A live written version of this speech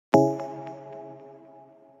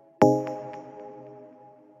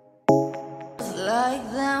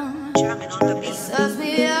like them. It sucks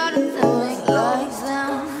me out and then make like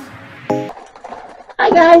them. Hi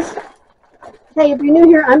guys. Hey, if you're new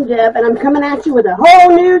here, I'm Deb, and I'm coming at you with a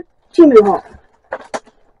whole new Temu haul.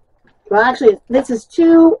 Well, actually, this is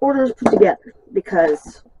 2 orders put together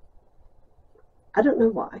because I don't know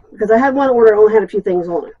why. Because I had one order, only had a few things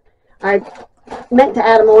on it. I meant to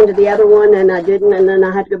add them on to the other one, and I didn't, and then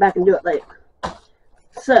I had to go back and do it later.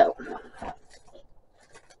 So,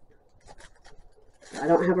 I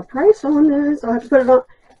don't have a price on this. I'll have to put it on.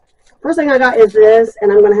 First thing I got is this,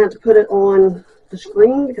 and I'm going to have to put it on the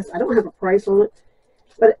screen because I don't have a price on it.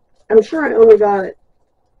 But I'm sure I only got it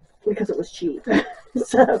because it was cheap.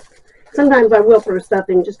 So, sometimes I will throw stuff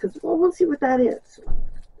in just because, well, we'll see what that is.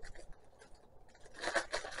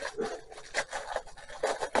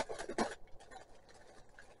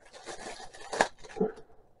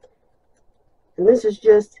 And this is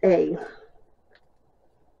just a, I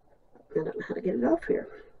don't know how to get it off here.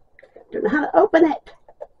 Don't know how to open it.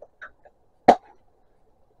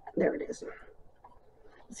 There it is.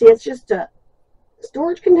 See, it's just a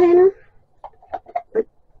storage container, but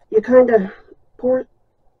you kind of pour,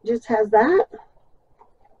 just has that. I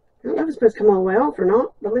don't know if it's supposed to come all the way off or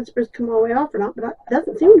not. The lid's supposed to come all the way off or not, but it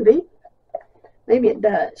doesn't seem to be. Maybe it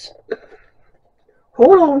does.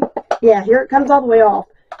 Hold on. Yeah, here it comes all the way off.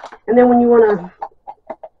 And then when you want to,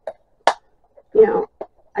 you know,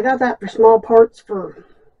 I got that for small parts for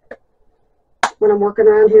when I'm working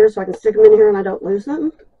around here so I can stick them in here and I don't lose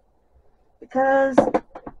them. Because,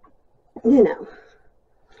 you know,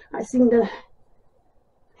 I seem to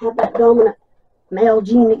have that dominant male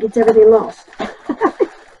gene that gets everything lost.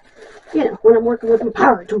 You know, when I'm working with my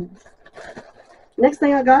power tools. Next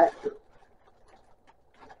thing I got,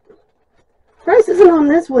 price isn't on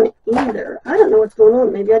this one either. I don't know what's going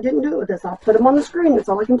on. Maybe I didn't do it with this. I'll put them on the screen. That's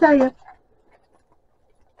all I can tell you.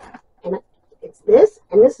 And it's this,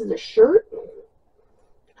 and this is a shirt.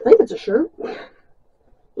 I think it's a shirt.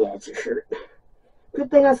 Yeah, it's a shirt.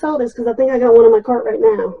 Good thing I saw this because I think I got one on my cart right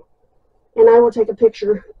now. And I will take a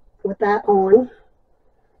picture with that on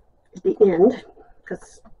at the end.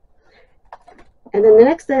 And then the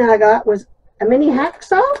next thing I got was a mini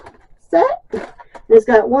hacksaw set. And it's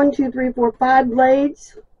got 1, 2, 3, 4, 5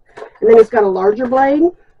 blades. And then it's got a larger blade.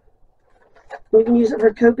 You can use it for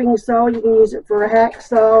a coping saw. You can use it for a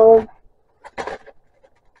hacksaw.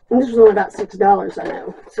 And this was only about $6, I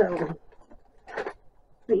know. So,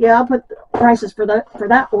 but yeah, I'll put the prices for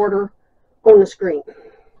that order on the screen.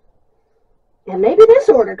 And maybe this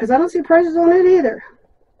order, because I don't see prices on it either.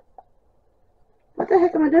 What the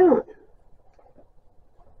heck am I doing?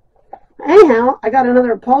 Anyhow, I got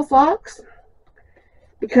another pulse ox.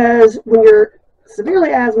 Because when you're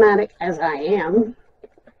severely asthmatic, as I am,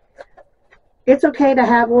 it's okay to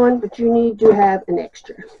have one, but you need to have an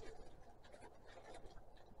extra.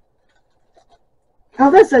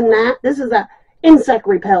 Oh, this is a insect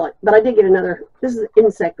repellent, but I did get another. This is an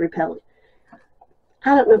insect repellent.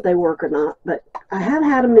 I don't know if they work or not, but I have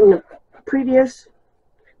had them in the previous.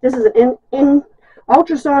 This is an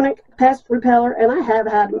ultrasonic pest repeller, and I have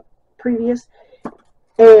had them previous.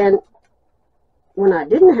 And when I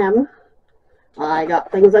didn't have them, I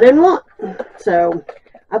got things I didn't want. So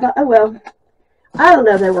I thought, oh well, I don't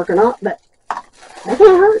know if they work or not, but they can't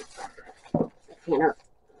hurt. They can't hurt.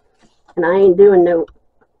 And I ain't doing no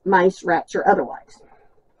mice, rats, or otherwise.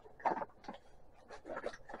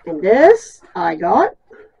 And this I got.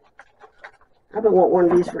 I've been wanting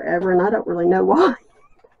one of these forever, and I don't really know why.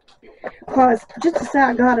 Because just to say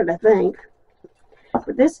I got it, I think.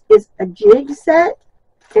 But this is a jig set,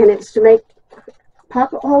 and it's to make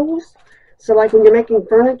pocket holes. So like when you're making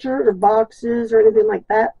furniture or boxes or anything like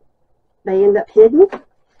that, they end up hidden.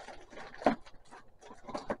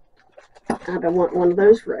 I've been wanting one of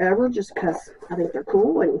those forever just because I think they're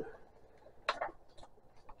cool, and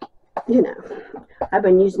you know, I've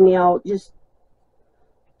been using the old just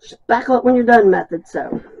spackle it when you're done method,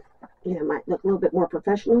 so you know, it might look a little bit more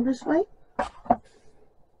professional this way.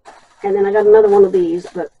 And then I got another one of these,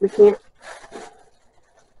 but we can't.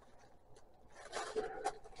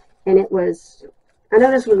 And it was, I know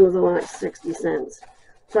this one was only like 60 cents.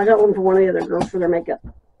 So I got one for one of the other girls for their makeup.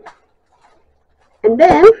 And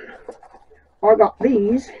then I got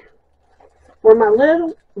these for my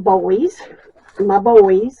little boys. My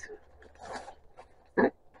boys.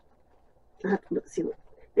 Let's see.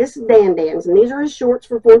 This is Dan Dan's, and these are his shorts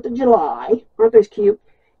for 4th of July. Aren't those cute?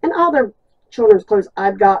 And all their children's clothes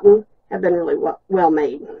I've gotten have been really well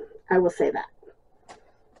made. I will say that.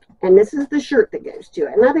 And this is the shirt that goes to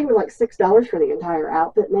it. And I think it was like $6 for the entire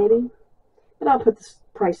outfit, maybe. But I'll put the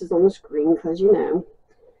prices on the screen because, you know,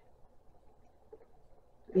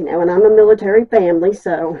 You know, and I'm a military family,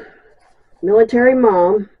 so military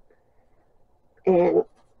mom. And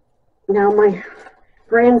now my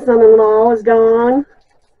grandson-in-law is gone.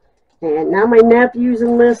 And now my nephew's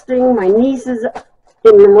enlisting. My niece is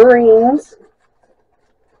in the Marines.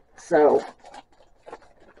 So,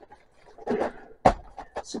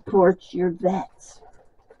 support your vets.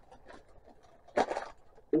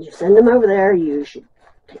 When you send them over there, you should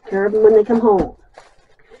take care of them when they come home.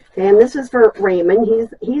 And this is for Raymond.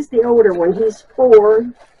 He's the older one. He's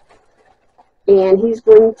 4. And he's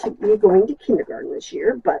going to be going to kindergarten this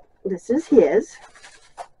year. But this is his.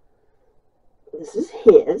 This is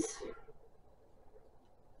his.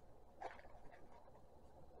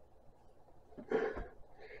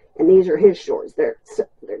 And these are his shorts. They're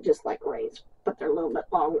just like Ray's, but they're a little bit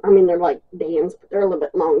longer. I mean, they're like Dan's, but they're a little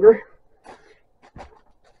bit longer.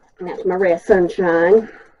 And that's my Ray Sunshine.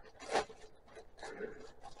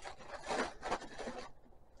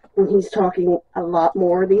 And he's talking a lot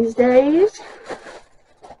more these days.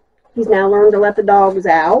 He's now learned to let the dogs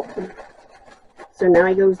out. So now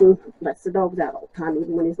he goes and lets the dogs out all the time,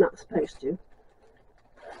 even when he's not supposed to.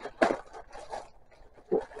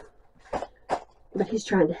 But he's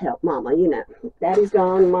trying to help Mama, you know. Daddy's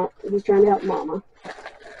gone, he's trying to help Mama.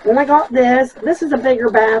 Then I got this. This is a bigger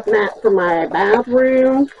bath mat for my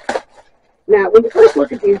bathroom. Now, when you first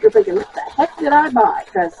look at these, you're thinking, what the heck did I buy?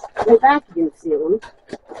 Because they vacuum seal them.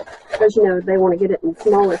 Because, you know, they want to get it in the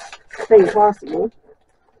smallest thing possible.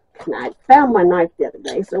 And I found my knife the other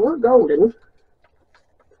day, so we're golden.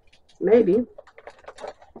 Maybe.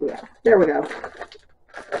 Yeah, there we go.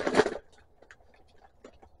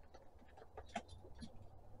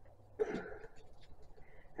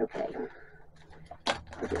 Okay.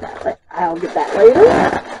 I'll get that later.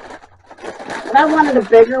 But I wanted a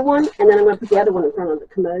bigger one, and then I'm going to put the other one in front of the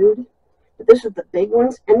commode. But this is the big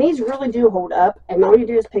ones, and these really do hold up. And all you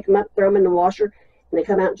do is pick them up, throw them in the washer, and they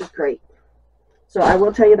come out just great. So I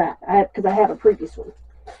will tell you that, because I have a previous one.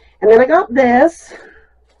 And then I got this,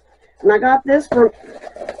 and I got this for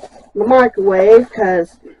my microwave,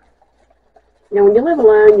 because, you know, when you live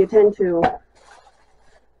alone, you tend to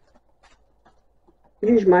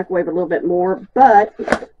use your microwave a little bit more, but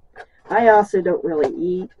I also don't really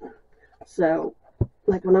eat. So,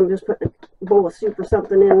 like when I'm just putting a bowl of soup or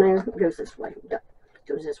something in there, it goes this way. It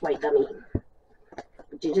goes this way, dummy.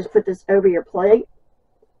 But you just put this over your plate,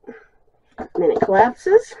 and then it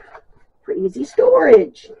collapses for easy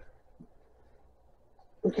storage.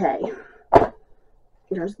 Okay,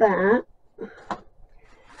 there's that.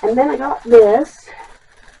 And then I got this,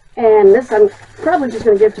 and this I'm probably just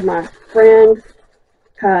going to give to my friend,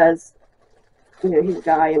 because, you know, he's a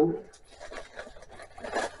guy, and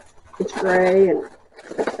it's gray, and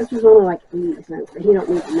this was only like 80 cents, but he don't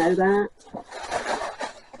need to know that.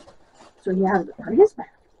 So he has it for his bag.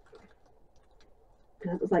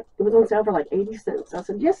 And it was on sale for like 80 cents. I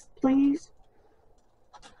said, yes, please.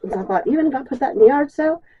 And so I thought, even if I put that in the yard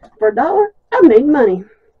sale for $1, I made money.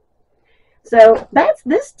 So that's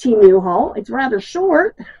this Temu haul. It's rather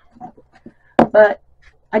short, but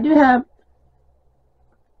I do have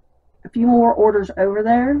a few more orders over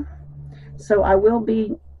there. So I will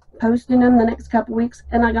be posting them the next couple weeks,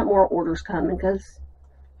 and I got more orders coming because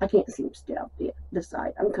I can't seem to stay off the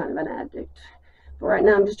site. I'm kind of an addict. But right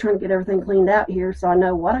now I'm just trying to get everything cleaned out here so I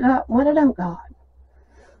know what I got, what I don't got.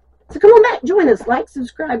 So come on back, join us, like,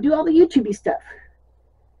 subscribe, do all the YouTube-y stuff.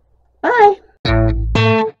 Bye.